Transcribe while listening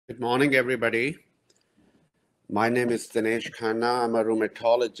Good morning, everybody. My name is Dinesh Khanna. I'm a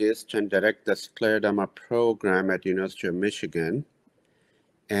rheumatologist and direct the Scleroderma program at University of Michigan.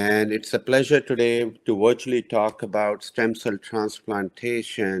 And it's a pleasure today to virtually talk about stem cell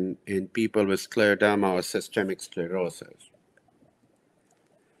transplantation in people with scleroderma or systemic sclerosis.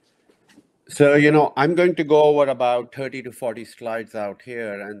 So, I'm going to go over about 30 to 40 slides out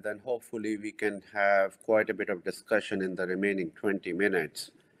here, and then hopefully we can have quite a bit of discussion in the remaining 20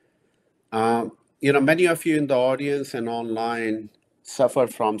 minutes. Many of you in the audience and online suffer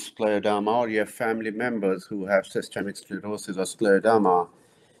from scleroderma, or you have family members who have systemic sclerosis or scleroderma.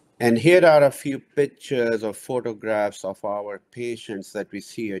 And here are a few pictures or photographs of our patients that we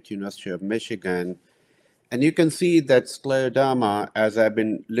see at University of Michigan. And you can see that scleroderma, as I've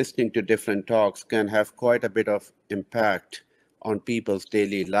been listening to different talks, can have quite a bit of impact on people's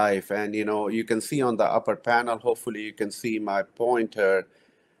daily life. And, you can see on the upper panel, hopefully you can see my pointer,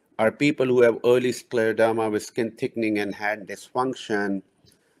 are people who have early scleroderma with skin thickening and hand dysfunction.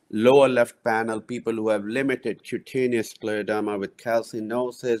 Lower left panel, people who have limited cutaneous scleroderma with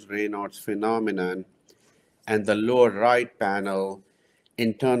calcinosis, Raynaud's phenomenon. And the lower right panel,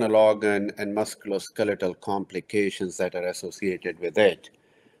 internal organ and musculoskeletal complications that are associated with it.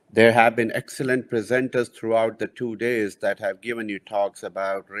 There have been excellent presenters throughout the 2 days that have given you talks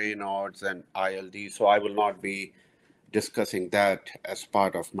about Raynaud's and ILD, so I will not be discussing that as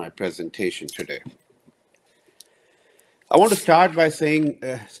part of my presentation today. I want to start by stating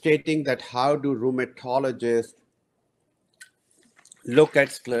that how do rheumatologists look at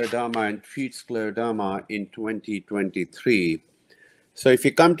scleroderma and treat scleroderma in 2023. So if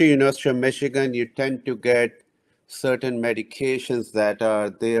you come to University of Michigan, you tend to get certain medications that are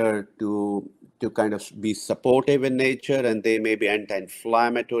there to kind of be supportive in nature, and they may be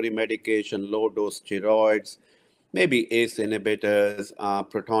anti-inflammatory medication, low-dose steroids, maybe ACE inhibitors,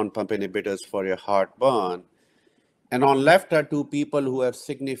 proton pump inhibitors for your heartburn. And on left are two people who have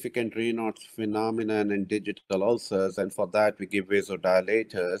significant Raynaud's phenomenon and digital ulcers, and for that we give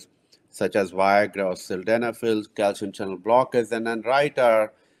vasodilators such as Viagra or sildenafil, calcium channel blockers. And then right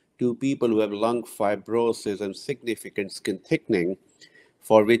are two people who have lung fibrosis and significant skin thickening,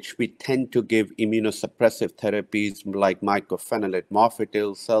 for which we tend to give immunosuppressive therapies like mycophenolate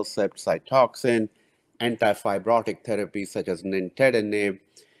mofetil, CellCept, Cytoxin, antifibrotic therapies such as nintedanib,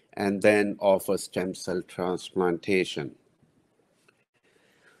 and then offer stem cell transplantation.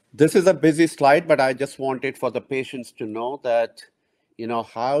 This is a busy slide, but I just wanted for the patients to know that,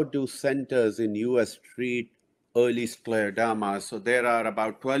 how do centers in US treat early scleroderma? So there are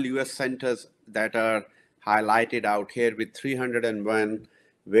about 12 US centers that are highlighted out here with 301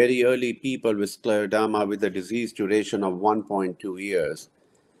 very early people with scleroderma with a disease duration of 1.2 years.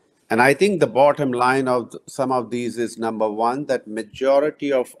 And I think the bottom line of some of these is, number one, that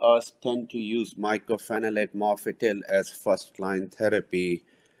majority of us tend to use mycophenolate mofetil as first-line therapy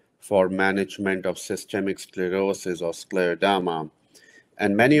for management of systemic sclerosis or scleroderma.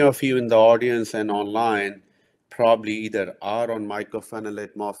 And many of you in the audience and online probably either are on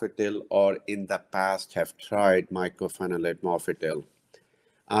mycophenolate mofetil or in the past have tried mycophenolate mofetil.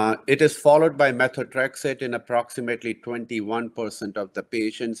 It is followed by methotrexate in approximately 21% of the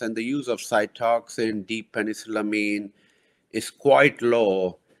patients, and the use of Cytoxin, deep penicillamine is quite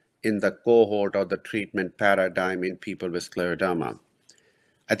low in the cohort or the treatment paradigm in people with scleroderma.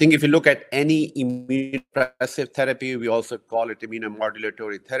 I think if you look at any immunosuppressive therapy, we also call it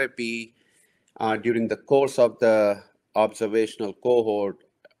immunomodulatory therapy, during the course of the observational cohort,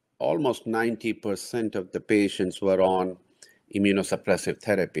 almost 90% of the patients were on immunosuppressive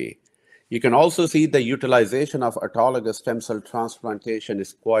therapy. You can also see the utilization of autologous stem cell transplantation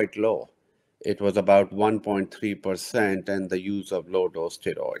is quite low. It was about 1.3%, and the use of low-dose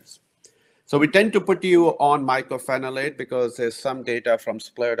steroids. So we tend to put you on mycophenolate because there's some data from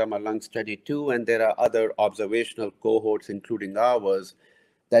Scleroderma Lung Study 2, and there are other observational cohorts, including ours,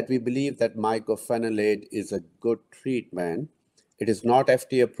 that we believe that mycophenolate is a good treatment. It is not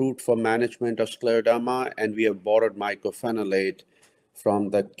FDA approved for management of scleroderma, and we have borrowed mycophenolate from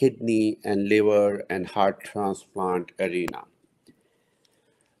the kidney and liver and heart transplant arena.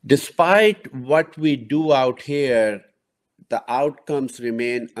 Despite what we do out here, the outcomes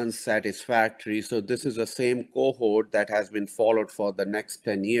remain unsatisfactory. So this is the same cohort that has been followed for the next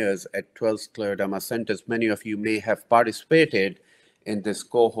 10 years at 12 scleroderma centers. Many of you may have participated in this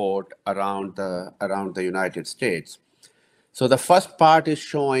cohort around the United States. So the first part is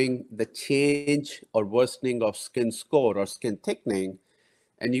showing the change or worsening of skin score or skin thickening.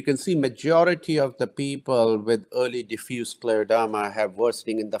 And you can see majority of the people with early diffuse scleroderma have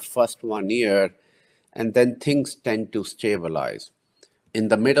worsening in the first 1 year, and then things tend to stabilize. In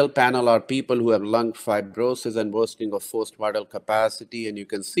the middle panel are people who have lung fibrosis and worsening of forced vital capacity. And you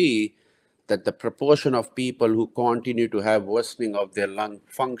can see that the proportion of people who continue to have worsening of their lung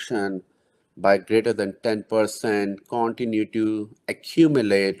function by greater than 10% continue to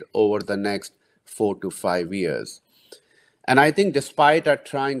accumulate over the next 4 to 5 years. And I think despite our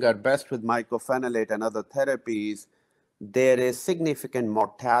trying our best with mycophenolate and other therapies, there is significant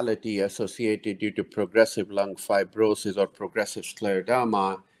mortality associated due to progressive lung fibrosis or progressive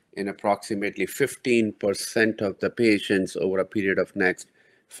scleroderma in approximately 15% of the patients over a period of next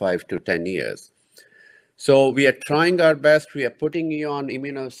 5 to 10 years. So we are trying our best. We are putting you on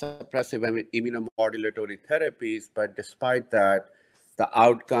immunosuppressive and immunomodulatory therapies, but despite that, the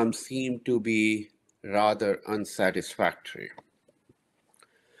outcomes seem to be rather unsatisfactory.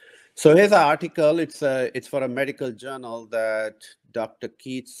 So here's an article. It's for a medical journal that Dr.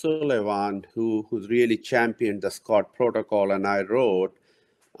 Keith Sullivan, who's really championed the SCOT protocol, and I wrote,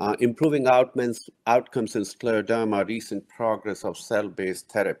 Improving Outcomes in Scleroderma, Recent Progress of Cell-Based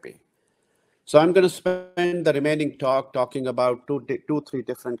Therapy. So I'm going to spend the remaining talk talking about three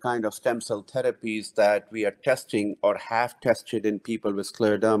different kind of stem cell therapies that we are testing or have tested in people with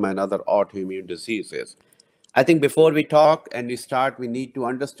scleroderma and other autoimmune diseases. I think before we talk and we start, we need to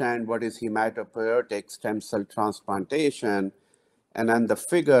understand what is hematopoietic stem cell transplantation. And on the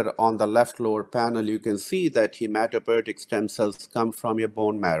figure on the left lower panel, you can see that hematopoietic stem cells come from your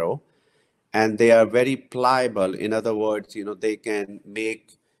bone marrow, and they are very pliable. In other words, they can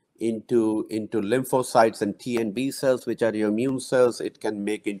make into lymphocytes and T and B cells, which are your immune cells. It can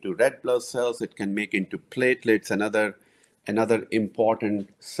make into red blood cells. It can make into platelets and other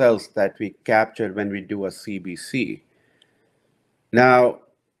important cells that we capture when we do a CBC. Now,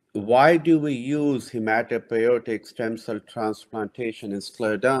 why do we use hematopoietic stem cell transplantation in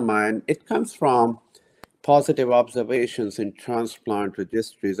scleroderma? And it comes from positive observations in transplant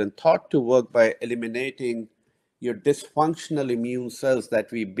registries and thought to work by eliminating your dysfunctional immune cells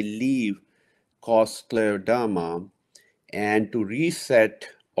that we believe cause scleroderma, and to reset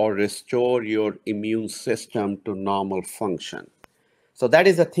or restore your immune system to normal function. So that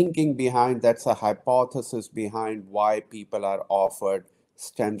is a thinking behind, that's a hypothesis behind why people are offered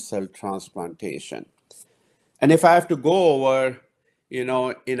stem cell transplantation. And if I have to go over, in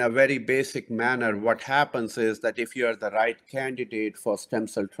a very basic manner, what happens is that if you are the right candidate for stem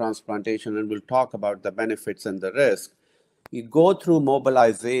cell transplantation, and we'll talk about the benefits and the risk, you go through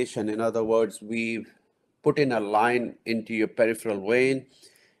mobilization. In other words, we put in a line into your peripheral vein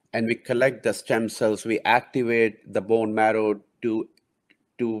and we collect the stem cells. We activate the bone marrow to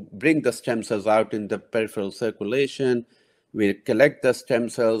bring the stem cells out in the peripheral circulation. We collect the stem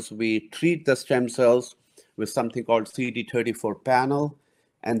cells, we treat the stem cells with something called CD34 panel,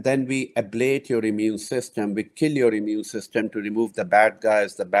 and then we ablate your immune system. We kill your immune system to remove the bad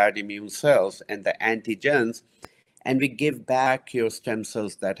guys, the bad immune cells, and the antigens, and we give back your stem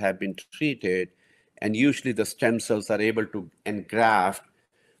cells that have been treated. And usually the stem cells are able to engraft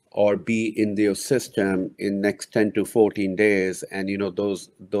or be in their system in next 10 to 14 days. And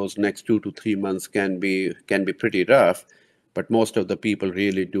those next 2 to 3 months can be pretty rough, but most of the people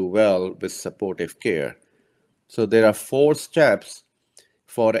really do well with supportive care. So there are 4 steps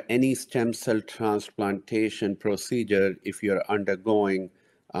for any stem cell transplantation procedure if you're undergoing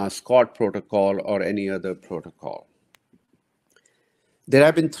a SCOT protocol or any other protocol. There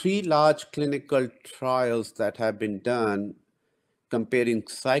have been 3 large clinical trials that have been done comparing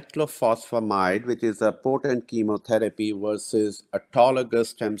cyclophosphamide, which is a potent chemotherapy, versus autologous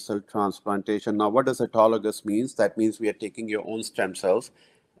stem cell transplantation. Now, what does autologous means? That means we are taking your own stem cells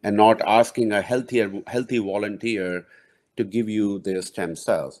and not asking a healthy volunteer to give you their stem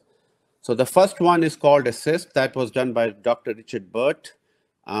cells. So the first one is called ASSIST. That was done by Dr. Richard Burt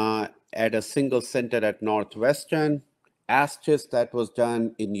at a single center at Northwestern. ASTIS, that was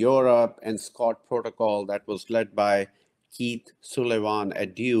done in Europe, and SCOT protocol, that was led by Keith Sullivan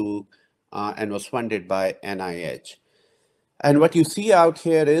at Duke and was funded by NIH. And what you see out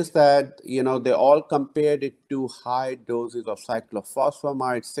here is that, they all compared it to high doses of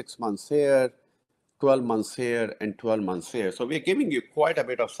cyclophosphamide, 6 months here, 12 months here, and 12 months here. So we're giving you quite a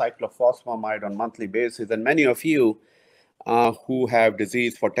bit of cyclophosphamide on monthly basis. And many of you who have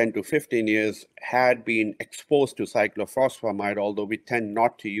disease for 10 to 15 years had been exposed to cyclophosphamide, although we tend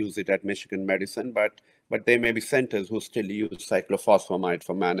not to use it at Michigan Medicine, but there may be centers who still use cyclophosphamide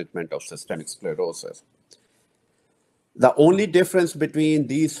for management of systemic sclerosis. The only difference between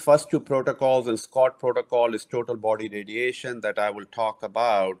these first 2 protocols and SCOT protocol is total body radiation that I will talk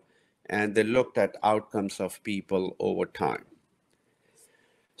about, and they looked at outcomes of people over time.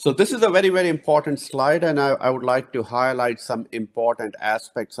 So this is a very, very important slide, and I would like to highlight some important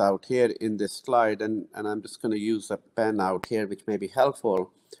aspects out here in this slide, and I'm just going to use a pen out here, which may be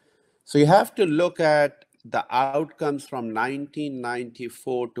helpful. So you have to look at the outcomes from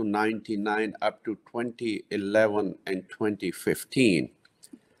 1994 to 99 up to 2011 and 2015.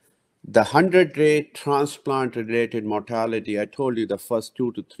 The 100-day transplant-related mortality, I told you the first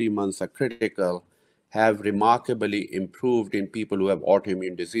 2 to 3 months are critical, have remarkably improved in people who have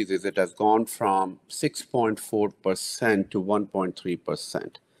autoimmune diseases. It has gone from 6.4% to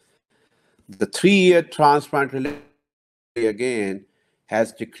 1.3%. The 3-year transplant-related mortality, again,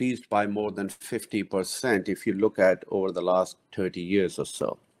 has decreased by more than 50% if you look at over the last 30 years or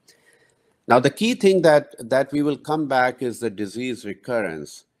so. Now, the key thing that we will come back is the disease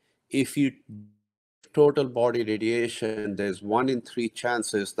recurrence. If you don't give total body radiation, there's 1 in 3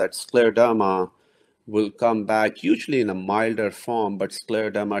 chances that scleroderma will come back, usually in a milder form, but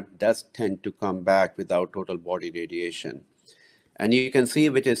scleroderma does tend to come back without total body radiation. And you can see,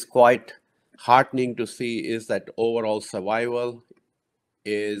 which is quite heartening to see, is that overall survival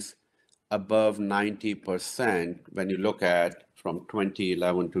is above 90% when you look at from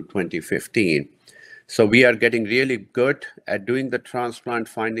 2011 to 2015. So we are getting really good at doing the transplant,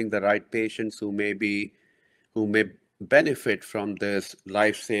 finding the right patients who may benefit from this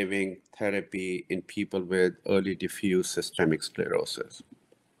life-saving therapy in people with early diffuse systemic sclerosis.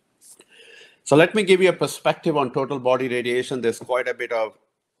 So let me give you a perspective on total body radiation. There's quite a bit of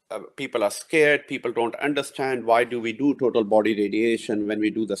people are scared. People don't understand why do we do total body radiation when we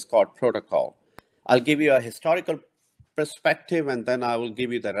do the Scott protocol. I'll give you a historical perspective, and then I will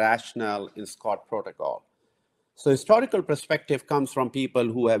give you the rationale in Scott protocol. So historical perspective comes from people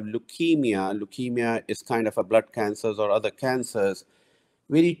who have leukemia. Leukemia is kind of a blood cancers or other cancers.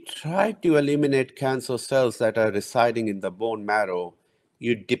 We try to eliminate cancer cells that are residing in the bone marrow.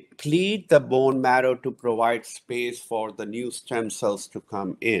 You deplete the bone marrow to provide space for the new stem cells to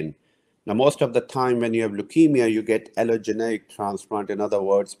come in. Now, most of the time when you have leukemia, you get allogeneic transplant. In other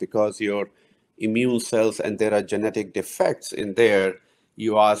words, because your immune cells and there are genetic defects in there,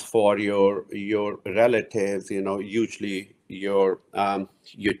 you ask for your relatives, usually your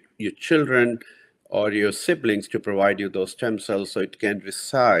children or your siblings to provide you those stem cells so it can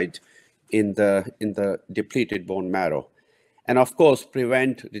reside in the depleted bone marrow. And of course,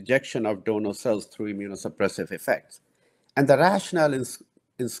 prevent rejection of donor cells through immunosuppressive effects. And the rationale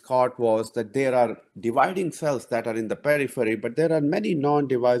in Scott was that there are dividing cells that are in the periphery, but there are many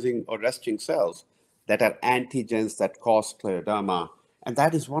non-dividing or resting cells that are antigens that cause scleroderma. And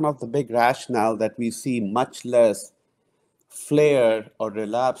that is one of the big rationale that we see much less flare or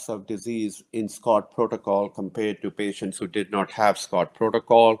relapse of disease in Scott protocol compared to patients who did not have Scott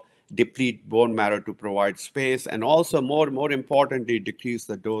protocol, deplete bone marrow to provide space, and also more importantly, decrease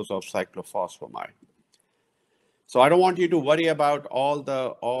the dose of cyclophosphamide. So I don't want you to worry about all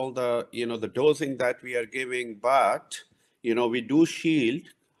the dosing that we are giving, but we do shield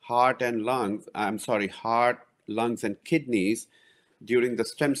heart, lungs, and kidneys during the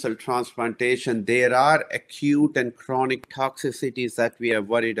stem cell transplantation. There are acute and chronic toxicities that we are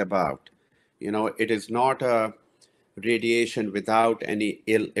worried about. It is not a radiation without any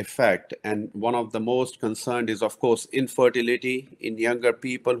ill effect. And one of the most concerned is, of course, infertility in younger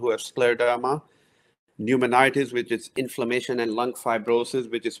people who have scleroderma, pneumonitis, which is inflammation and lung fibrosis,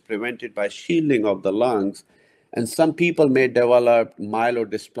 which is prevented by shielding of the lungs. And some people may develop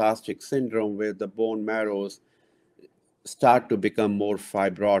myelodysplastic syndrome where the bone marrows start to become more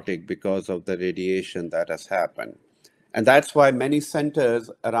fibrotic because of the radiation that has happened. And that's why many centers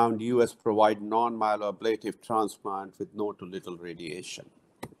around US provide non-myeloablative transplant with no to little radiation.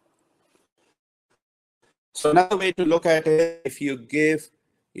 So another way to look at it, if you give,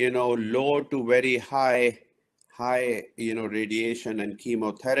 low to very high, radiation and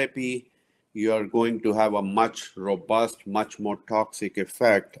chemotherapy, you are going to have a much robust, much more toxic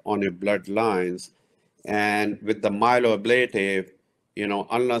effect on your bloodlines. And with the myeloablative,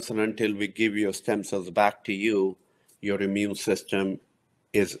 unless and until we give your stem cells back to you, your immune system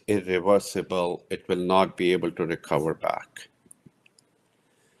is irreversible. It will not be able to recover back.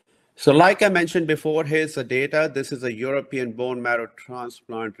 So like I mentioned before, here's the data. This is a European bone marrow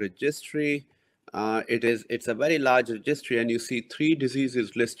transplant registry. It's a very large registry, and you see 3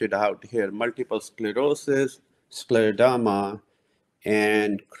 diseases listed out here: multiple sclerosis, scleroderma,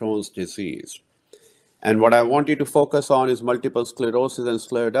 and Crohn's disease. And what I want you to focus on is multiple sclerosis and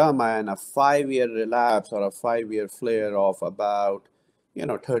scleroderma, and a 5-year relapse or a 5-year flare of about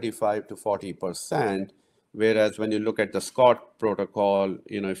 35 to 40%. Whereas when you look at the Scott protocol,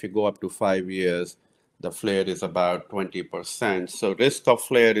 if you go up to 5 years, the flare is about 20%. So risk of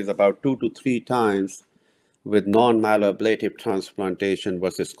flare is about 2 to 3 times with non-myeloablative transplantation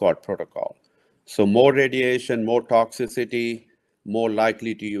versus SCOT protocol. So more radiation, more toxicity, more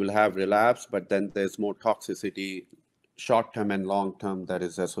likely to you will have relapse, but then there's more toxicity, short-term and long-term, that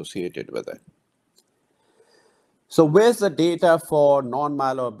is associated with it. So where's the data for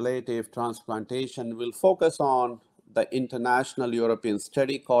non-myeloablative transplantation? We'll focus on the international European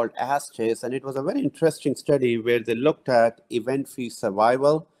study called ASTIS, and it was a very interesting study where they looked at event-free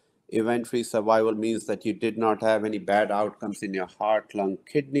survival. Event-free survival means that you did not have any bad outcomes in your heart, lung,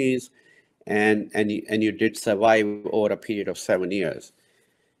 kidneys, and you did survive over a period of 7 years.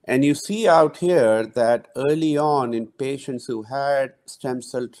 And you see out here that early on in patients who had stem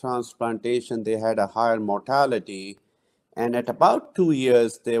cell transplantation, they had a higher mortality. And at about 2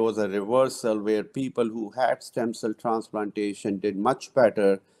 years, there was a reversal where people who had stem cell transplantation did much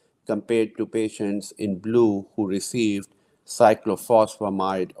better compared to patients in blue who received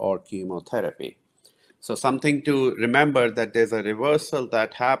cyclophosphamide or chemotherapy. So something to remember that there's a reversal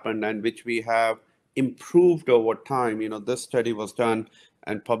that happened and which we have improved over time. This study was done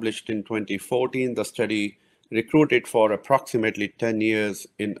and published in 2014. The study recruited for approximately 10 years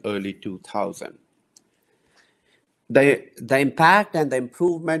in early 2000. The impact and the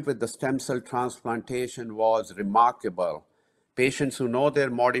improvement with the stem cell transplantation was remarkable. Patients who know their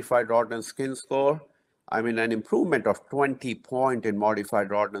modified Rodnan skin score, an improvement of 20 point in modified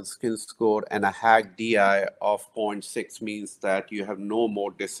Rodnan skin score and a HAG-DI of 0.6 means that you have no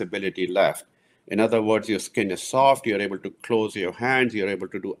more disability left. In other words, your skin is soft, you're able to close your hands, you're able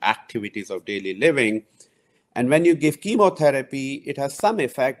to do activities of daily living. And when you give chemotherapy, it has some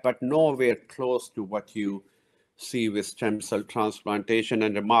effect, but nowhere close to what you see with stem cell transplantation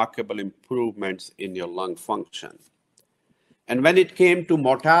and remarkable improvements in your lung function. And when it came to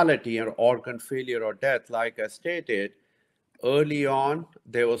mortality or organ failure or death, like I stated, early on,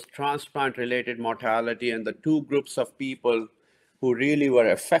 there was transplant-related mortality, and the two groups of people who really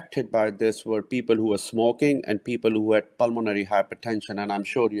were affected by this were people who were smoking and people who had pulmonary hypertension. And I'm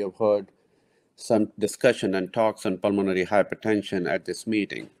sure you have heard some discussion and talks on pulmonary hypertension at this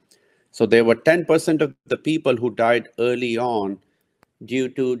meeting. So there were 10% of the people who died early on due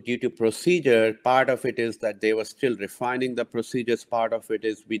to procedure. Part of it is that they were still refining the procedures. Part of it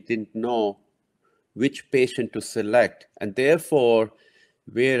is we didn't know which patient to select. And therefore,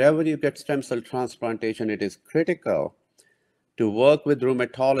 wherever you get stem cell transplantation, it is critical to work with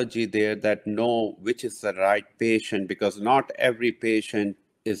rheumatology there that know which is the right patient, because not every patient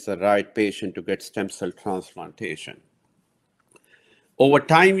is the right patient to get stem cell transplantation. Over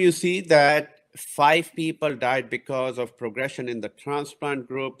time, you see that 5 people died because of progression in the transplant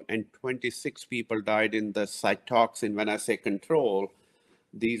group, and 26 people died in the cytoxin. When I say control,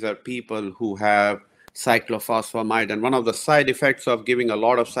 these are people who have cyclophosphamide. And one of the side effects of giving a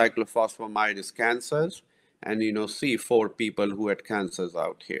lot of cyclophosphamide is cancers. And see 4 people who had cancers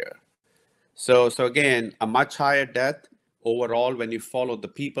out here. So again, a much higher death overall when you follow the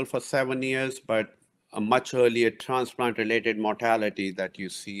people for 7 years, but a much earlier transplant-related mortality that you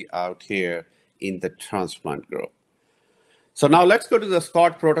see out here in the transplant group. So now let's go to the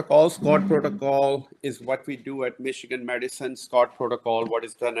SCOT protocol. SCOT protocol is what we do at Michigan Medicine. SCOT protocol, what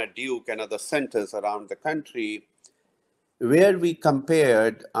is done at Duke and other centers around the country, where we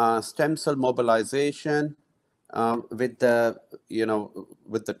compared stem cell mobilization with the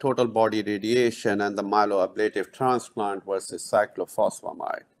total body radiation and the myeloablative transplant versus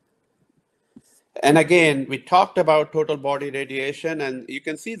cyclophosphamide. And again, we talked about total body radiation, and you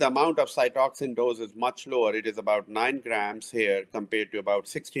can see the amount of cytoxin dose is much lower. It is about 9 grams here compared to about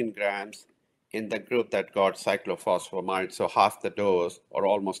 16 grams in the group that got cyclophosphamide. So half the dose or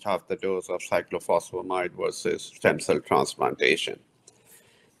almost half the dose of cyclophosphamide versus stem cell transplantation.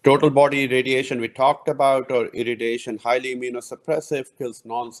 Total body radiation we talked about, or irradiation, highly immunosuppressive, kills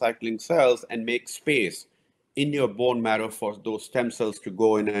non-cycling cells and makes space in your bone marrow for those stem cells to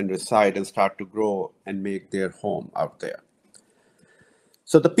go in and reside and start to grow and make their home out there.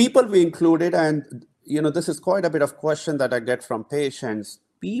 So the people we included, and this is quite a bit of question that I get from patients,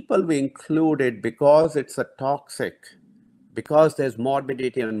 people we included because it's a toxic, because there's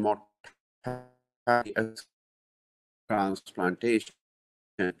morbidity and mortality transplantation.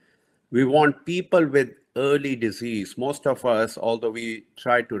 We want people with early disease. Most of us, although we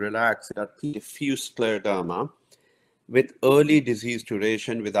try to relax, are diffuse scleroderma with early disease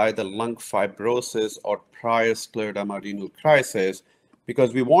duration with either lung fibrosis or prior scleroderma renal crisis,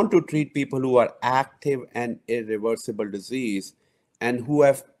 because we want to treat people who are active and irreversible disease and who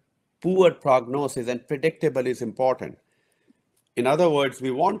have poor prognosis, and predictable is important. In other words,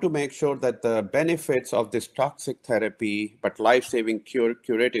 we want to make sure that the benefits of this toxic therapy, but life-saving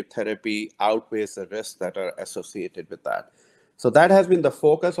curative therapy outweighs the risks that are associated with that. So that has been the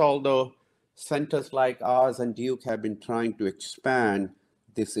focus, although centers like ours and Duke have been trying to expand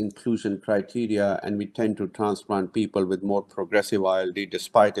this inclusion criteria, and we tend to transplant people with more progressive ILD,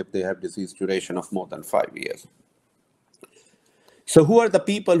 despite if they have disease duration of more than 5 years. So who are the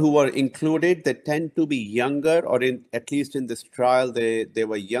people who were included? They tend to be younger, or at least in this trial, they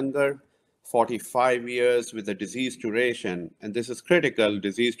were younger, 45 years with a disease duration, and this is critical,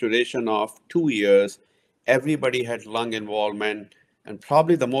 disease duration of 2 years. Everybody had lung involvement, and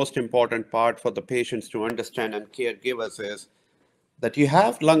probably the most important part for the patients to understand and caregivers is that you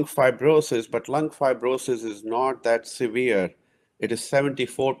have lung fibrosis, but lung fibrosis is not that severe. It is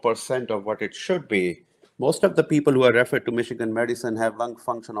 74% of what it should be. Most of the people who are referred to Michigan Medicine have lung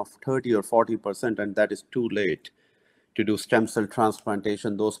function of 30 or 40%, and that is too late to do stem cell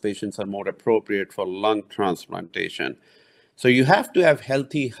transplantation. Those patients are more appropriate for lung transplantation. So you have to have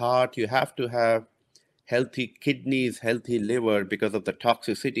healthy heart, you have to have healthy kidneys, healthy liver, because of the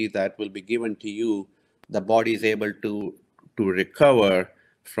toxicity that will be given to you. The body is able to recover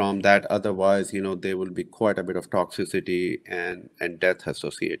from that. Otherwise, there will be quite a bit of toxicity and death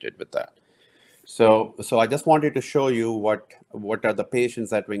associated with that. So I just wanted to show you what are the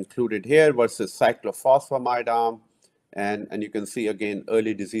patients that were included here versus cyclophosphamide arm. And you can see again,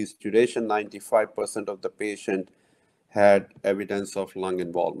 early disease duration, 95% of the patient had evidence of lung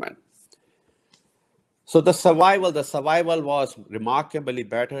involvement. So the survival was remarkably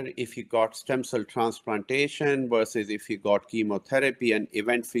better if you got stem cell transplantation versus if you got chemotherapy, and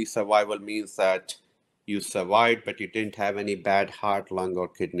event-free survival means that you survived, but you didn't have any bad heart, lung, or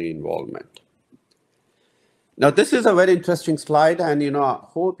kidney involvement. Now, this is a very interesting slide, and I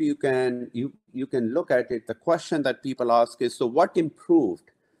hope you can look at it. The question that people ask is, so what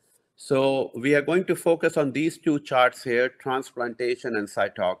improved? So we are going to focus on these two charts here, transplantation and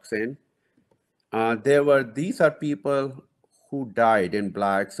cytoxin. These are people who died in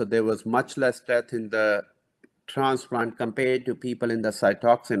black, so there was much less death in the transplant compared to people in the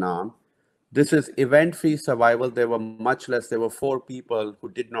cytoxin arm. This is event-free survival. There were much less. There were 4 people who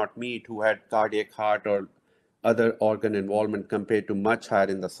did not meet who had cardiac, heart, or other organ involvement compared to much higher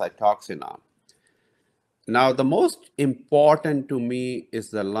in the cytoxin arm. Now, the most important to me is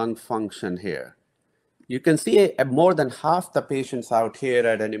the lung function here. You can see more than half the patients out here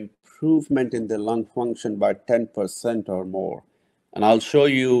had an improvement in their lung function by 10% or more. And I'll show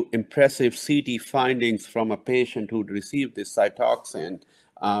you impressive CT findings from a patient who'd received this cytoxin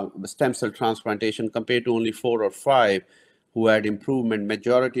stem cell transplantation compared to only 4 or 5 who had improvement.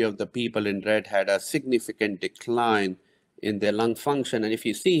 Majority of the people in red had a significant decline in their lung function. And if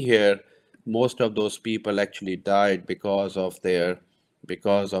you see here, most of those people actually died because of their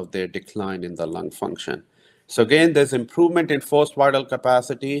decline in the lung function. So again, there's improvement in forced vital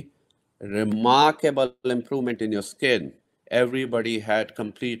capacity, remarkable improvement in your skin. Everybody had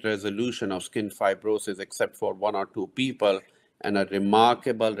complete resolution of skin fibrosis except for 1 or 2 people, and a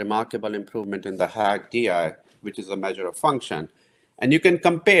remarkable improvement in the HAG-DI, which is a measure of function. And you can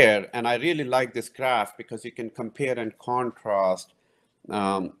compare, and I really like this graph because you can compare and contrast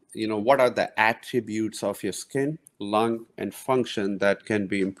what are the attributes of your skin, lung, and function that can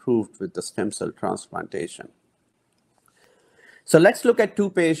be improved with the stem cell transplantation. So let's look at 2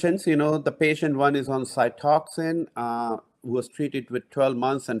 patients. The patient 1 is on Cytoxin, who was treated with 12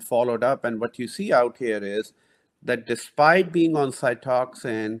 months and followed up. And what you see out here is that despite being on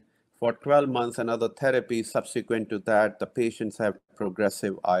Cytoxin for 12 months and other therapies subsequent to that, the patients have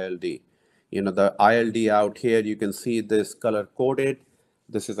progressive ILD. The ILD out here, you can see this color coded.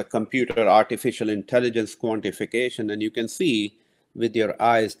 This is a computer artificial intelligence quantification, and you can see with your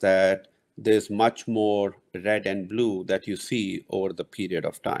eyes that there's much more red and blue that you see over the period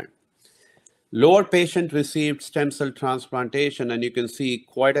of time. Lower patient received stem cell transplantation, and you can see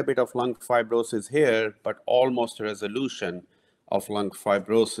quite a bit of lung fibrosis here, but almost a resolution of lung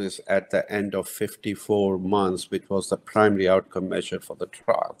fibrosis at the end of 54 months, which was the primary outcome measure for the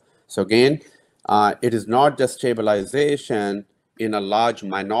trial. So again, it is not just stabilization. In a large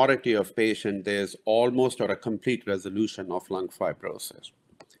minority of patients, there's almost or a complete resolution of lung fibrosis.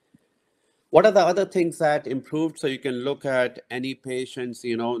 What are the other things that improved? So you can look at any patients,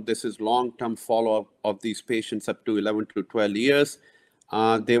 this is long-term follow-up of these patients up to 11 to 12 years.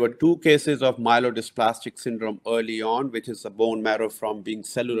 There were 2 cases of myelodysplastic syndrome early on, which is the bone marrow from being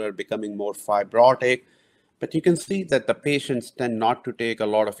cellular becoming more fibrotic. But you can see that the patients tend not to take a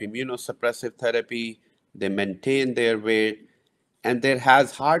lot of immunosuppressive therapy. They maintain their weight. And there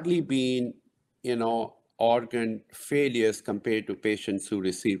has hardly been, organ failures compared to patients who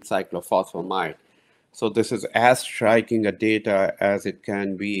received cyclophosphamide. So this is as striking a data as it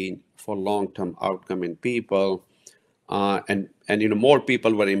can be for long-term outcome in people. And more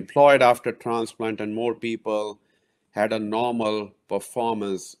people were employed after transplant, and more people had a normal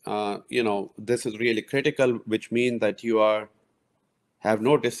performance. This is really critical, which means that have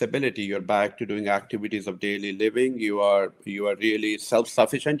no disability. You're back to doing activities of daily living. You are really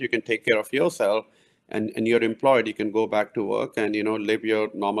self-sufficient. You can take care of yourself, and you're employed. You can go back to work and live your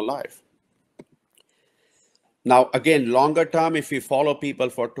normal life. Now, again, longer term, if we follow people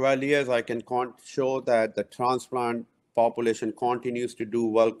for 12 years, I can show that the transplant population continues to do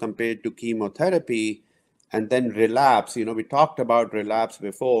well compared to chemotherapy, and then relapse. We talked about relapse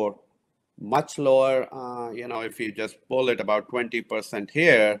before, much lower, if you just pull it about 20%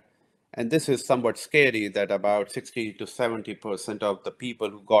 here, and this is somewhat scary that about 60 to 70% of the people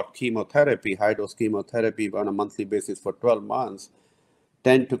who got chemotherapy, high-dose chemotherapy on a monthly basis for 12 months,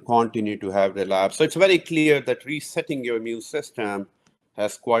 tend to continue to have relapse. So it's very clear that resetting your immune system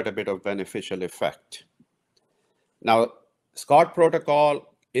has quite a bit of beneficial effect. Now, SCOT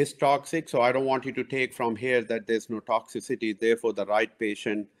protocol is toxic, so I don't want you to take from here that there's no toxicity. Therefore, the right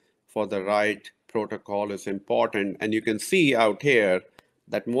patient for the right protocol is important. And you can see out here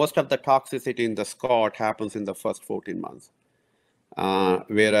that most of the toxicity in the SCOT happens in the first 14 months.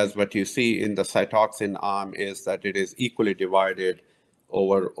 Whereas what you see in the Cytoxin arm is that it is equally divided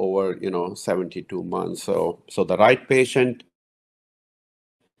over 72 months. So the right patient.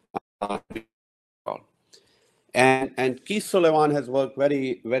 And Keith Sullivan has worked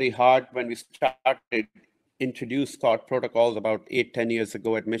very, very hard. When we started introduced SCOT protocols about 8-10 years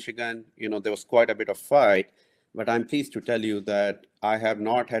ago at Michigan, there was quite a bit of fight. But I'm pleased to tell you that I have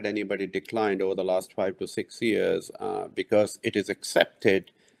not had anybody declined over the last 5 to 6 years because it is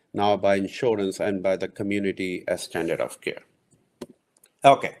accepted now by insurance and by the community as standard of care.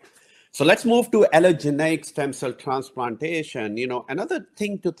 Okay. So let's move to allogeneic stem cell transplantation. Another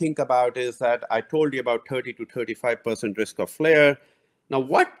thing to think about is that I told you about 30 to 35% risk of flare. Now,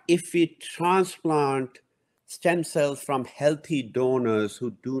 what if we transplant stem cells from healthy donors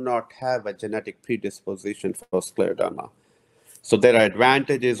who do not have a genetic predisposition for scleroderma? So there are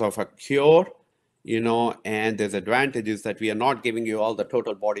advantages of a cure, and there's advantages that we are not giving you all the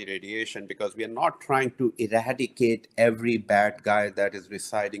total body radiation because we are not trying to eradicate every bad guy that is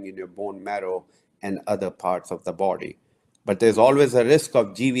residing in your bone marrow and other parts of the body. But there's always a risk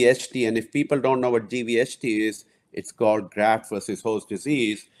of GVHD, and if people don't know what GVHD is, it's called graft versus host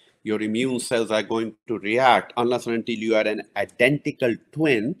disease. Your immune cells are going to react unless and until you are an identical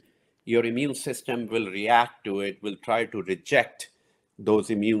twin. Your immune system will react to it, will try to reject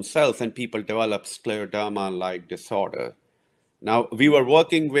those immune cells, and people develop scleroderma-like disorder. Now, we were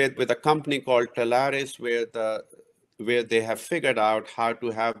working with a company called Telaris, where they have figured out how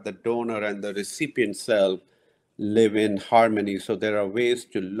to have the donor and the recipient cell live in harmony. So there are ways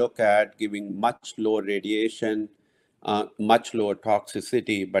to look at giving much lower radiation, much lower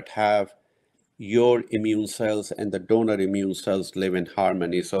toxicity, but have your immune cells and the donor immune cells live in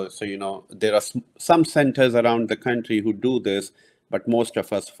harmony. So there are some centers around the country who do this, but most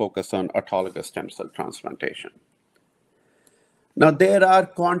of us focus on autologous stem cell transplantation. Now, there are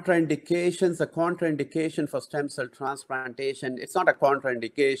contraindications. The contraindication for stem cell transplantation, it's not a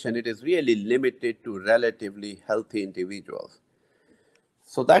contraindication, it is really limited to relatively healthy individuals.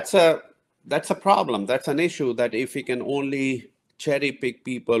 So that's a problem. That's an issue, that if we can only cherry pick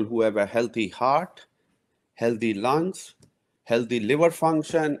people who have a healthy heart, healthy lungs, healthy liver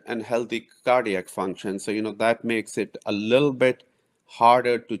function, and healthy cardiac function. So, that makes it a little bit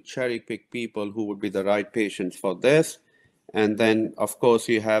harder to cherry pick people who would be the right patients for this. And then, of course,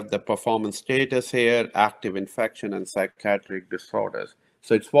 you have the performance status here, active infection, and psychiatric disorders.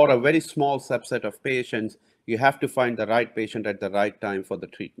 So it's for a very small subset of patients. You have to find the right patient at the right time for the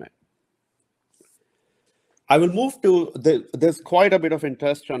treatment. I will move to, there's quite a bit of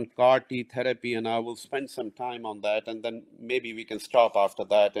interest on CAR T therapy, and I will spend some time on that, and then maybe we can stop after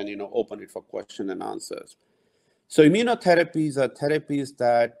that and open it for question and answers. So immunotherapies are therapies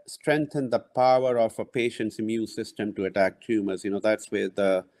that strengthen the power of a patient's immune system to attack tumors. That's where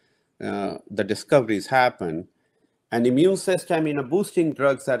the discoveries happen. And immune system, boosting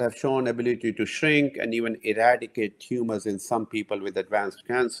drugs that have shown ability to shrink and even eradicate tumors in some people with advanced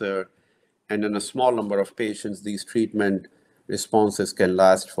cancer. And in a small number of patients, these treatment responses can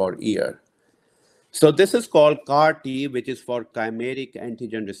last for a year. So this is called CAR T, which is for chimeric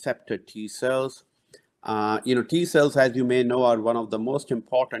antigen receptor T cells. T cells, as you may know, are one of the most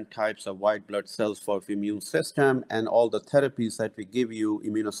important types of white blood cells for the immune system, and all the therapies that we give you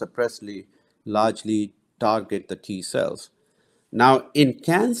immunosuppressively largely target the T cells. Now, in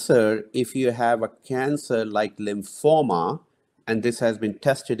cancer, if you have a cancer like lymphoma, and this has been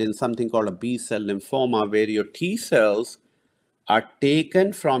tested in something called a B cell lymphoma, where your T cells are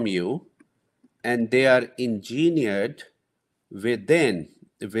taken from you and they are engineered within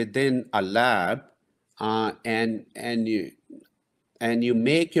a lab, and you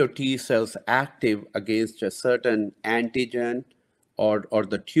make your T cells active against a certain antigen or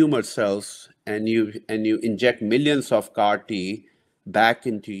the tumor cells, and you inject millions of CAR T back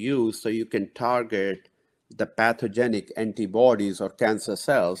into you so you can target the pathogenic antibodies or cancer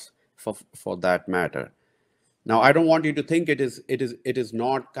cells for that matter. Now, I don't want you to think it is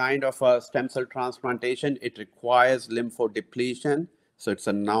not kind of a stem cell transplantation. It requires lymphodepletion, so it's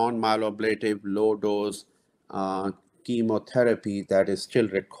a non-myeloablative, low-dose chemotherapy that is still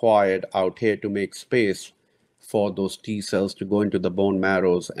required out here to make space for those T cells to go into the bone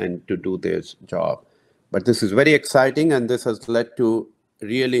marrows and to do their job. But this is very exciting, and this has led to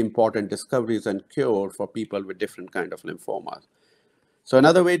really important discoveries and cure for people with different kind of lymphomas. So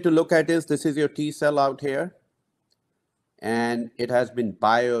another way to look at is this is your T cell out here, and it has been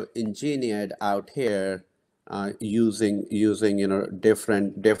bioengineered out here using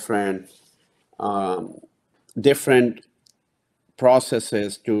different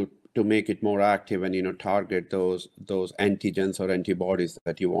processes to make it more active and target those antigens or antibodies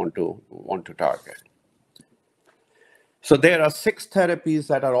that you want to target. So there are 6 therapies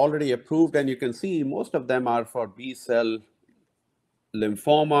that are already approved, and you can see most of them are for B cell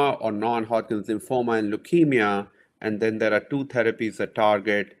lymphoma or non-Hodgkin's lymphoma and leukemia. And then there are 2 therapies that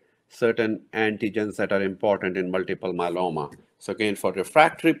target certain antigens that are important in multiple myeloma. So again, for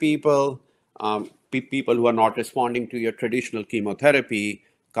refractory people, people who are not responding to your traditional chemotherapy,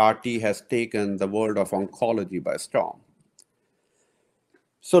 CAR T has taken the world of oncology by storm.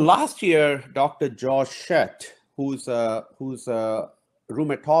 So last year, Dr. Josh Schett, who's a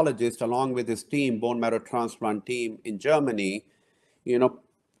rheumatologist, along with his team, bone marrow transplant team in Germany,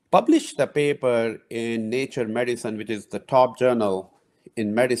 published a paper in Nature Medicine, which is the top journal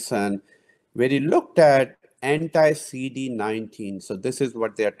in medicine, where he looked at anti-CD19. So this is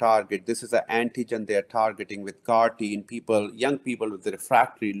what they target. This is an antigen they are targeting with CAR T in young people with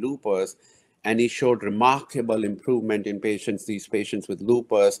refractory lupus. And he showed remarkable improvement in these patients with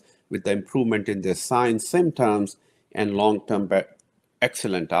lupus, with the improvement in their signs, symptoms, and long-term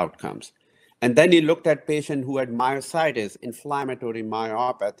excellent outcomes. And then he looked at patients who had myositis, inflammatory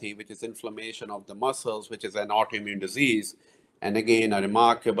myopathy, which is inflammation of the muscles, which is an autoimmune disease. And again, a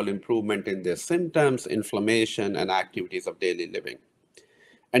remarkable improvement in their symptoms, inflammation, and activities of daily living.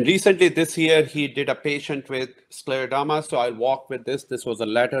 And recently this year, he did a patient with scleroderma. So I'll walk with this. This was a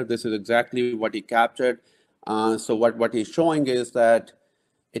letter. This is exactly what he captured. So what he's showing is that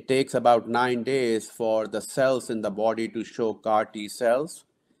it takes about 9 days for the cells in the body to show CAR T cells.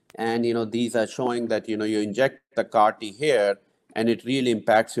 And these are showing that you inject the CAR T here, and it really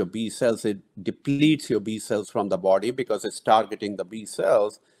impacts your B cells. It depletes your B cells from the body because it's targeting the B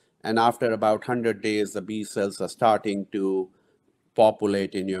cells. And after about 100 days, the B cells are starting to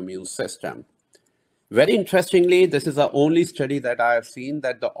populate in your immune system. Very interestingly, this is the only study that I have seen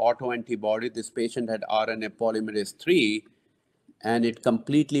that the autoantibody, this patient had RNA polymerase 3, and it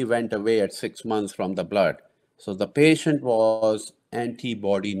completely went away at 6 months from the blood. So the patient was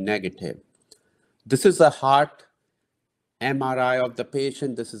antibody negative. This is a heart MRI of the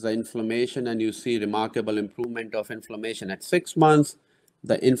patient. This is the inflammation, and you see remarkable improvement of inflammation at 6 months.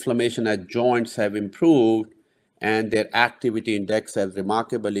 The inflammation at joints have improved, and their activity index has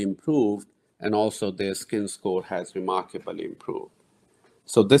remarkably improved, and also their skin score has remarkably improved.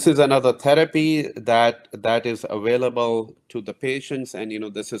 So this is another therapy that is available to the patients, and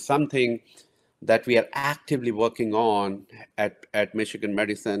this is something that we are actively working on at Michigan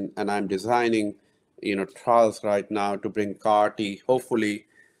Medicine, and I'm designing trials right now to bring CAR T hopefully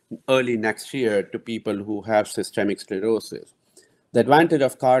early next year to people who have systemic sclerosis. The advantage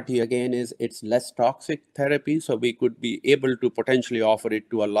of CAR T again is it's less toxic therapy, so we could be able to potentially offer it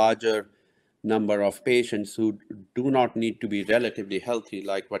to a larger number of patients who do not need to be relatively healthy,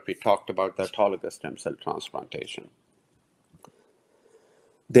 like what we talked about, the autologous stem cell transplantation.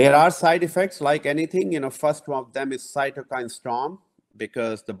 There are side effects like anything. First one of them is cytokine storm,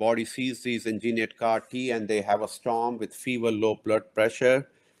 because the body sees these engineered CAR T and they have a storm with fever, low blood pressure.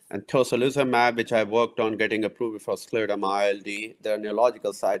 And tocilizumab, which I worked on getting approved for scleroderma ILD, there are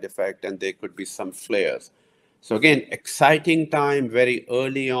neurological side effects, and there could be some flares. So again, exciting time very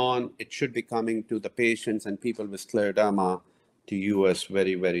early on. It should be coming to the patients and people with scleroderma to US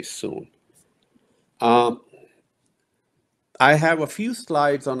very, very soon. I have a few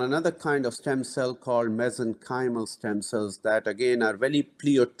slides on another kind of stem cell called mesenchymal stem cells that again are very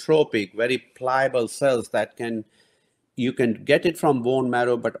pleiotropic, very pliable cells that you can get it from bone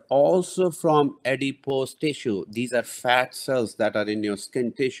marrow, but also from adipose tissue. These are fat cells that are in your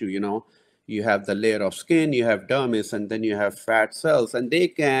skin tissue. You have the layer of skin, you have dermis, and then you have fat cells, and they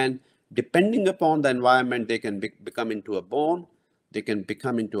can, depending upon the environment, they can become into a bone, they can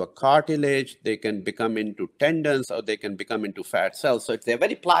become into a cartilage, they can become into tendons, or they can become into fat cells. So they're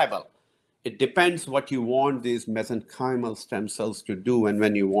very pliable. It depends what you want these mesenchymal stem cells to do and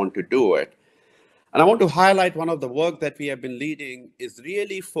when you want to do it. And I want to highlight one of the work that we have been leading is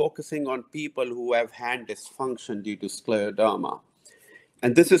really focusing on people who have hand dysfunction due to scleroderma.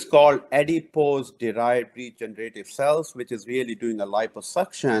 And this is called adipose-derived regenerative cells, which is really doing a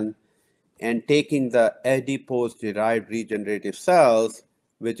liposuction and taking the adipose-derived regenerative cells,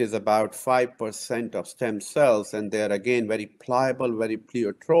 which is about 5% of stem cells, and they're again very pliable, very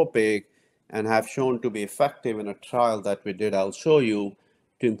pleiotropic, and have shown to be effective in a trial that we did, I'll show you,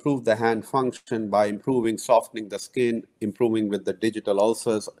 to improve the hand function by improving, softening the skin, improving with the digital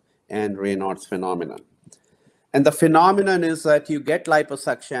ulcers and Raynaud's phenomenon. And the phenomenon is that you get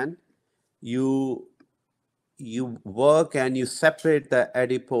liposuction, you work and you separate the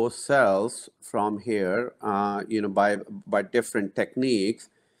adipose cells from here, by different techniques.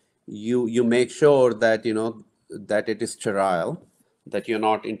 You make sure that that it is sterile, that you're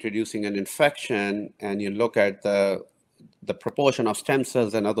not introducing an infection, and you look at the proportion of stem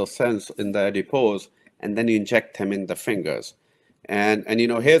cells and other cells in the adipose, and then you inject them in the fingers. And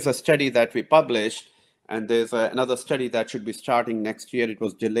here's a study that we published, and there's another study that should be starting next year. It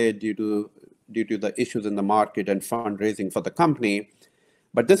was delayed due to the issues in the market and fundraising for the company.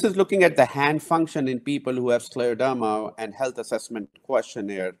 But this is looking at the hand function in people who have scleroderma and health assessment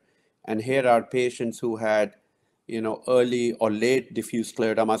questionnaire. And here are patients who had early or late diffuse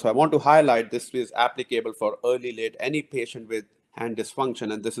scleroderma. So I want to highlight this is applicable for early, late, any patient with hand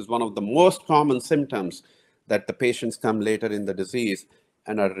dysfunction. And this is one of the most common symptoms that the patients come later in the disease,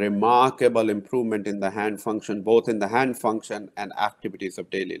 and a remarkable improvement in the hand function, both in the hand function and activities of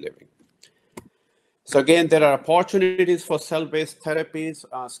daily living. So again, there are opportunities for cell-based therapies.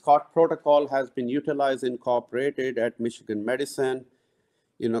 Scott protocol has been utilized, incorporated at Michigan Medicine.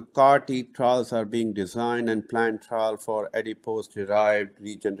 CAR-T trials are being designed and planned trial for adipose-derived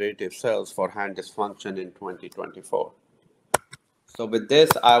regenerative cells for hand dysfunction in 2024. So with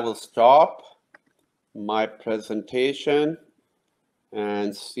this, I will stop my presentation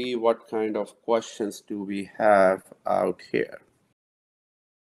and see what kind of questions do we have out here.